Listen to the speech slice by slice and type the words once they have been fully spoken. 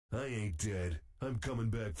I ain't dead. I'm coming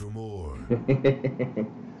back for more.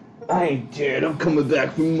 I ain't dead. I'm coming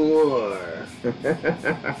back for more.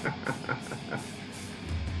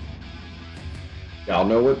 Y'all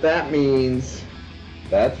know what that means.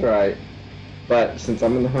 That's right. But since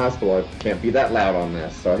I'm in the hospital, I can't be that loud on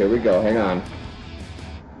this. So here we go. Hang on.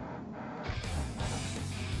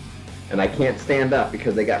 And I can't stand up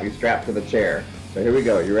because they got me strapped to the chair. So here we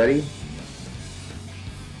go. You ready?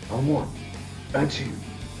 On one, a two,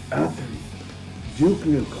 a three. Duke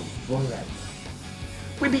Nukem forever.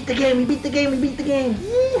 We beat the game. We beat the game. We beat the game.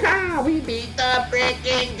 Yeehaw! We beat the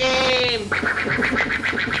freaking game.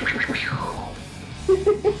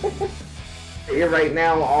 Here right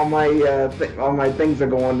now, all my things are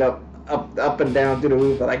going up and down to the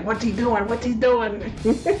roof. They're like, what's he doing? What's he doing?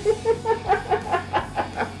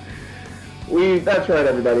 That's right,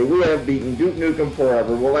 everybody. We have beaten Duke Nukem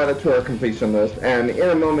forever. We'll add it to our completion list. And in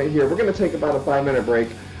a moment here, we're going to take about a 5-minute break.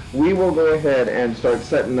 We will go ahead and start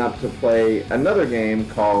setting up to play another game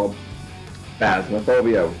called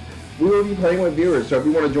Phasmophobia. We will be playing with viewers, so if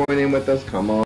you want to join in with us, come on.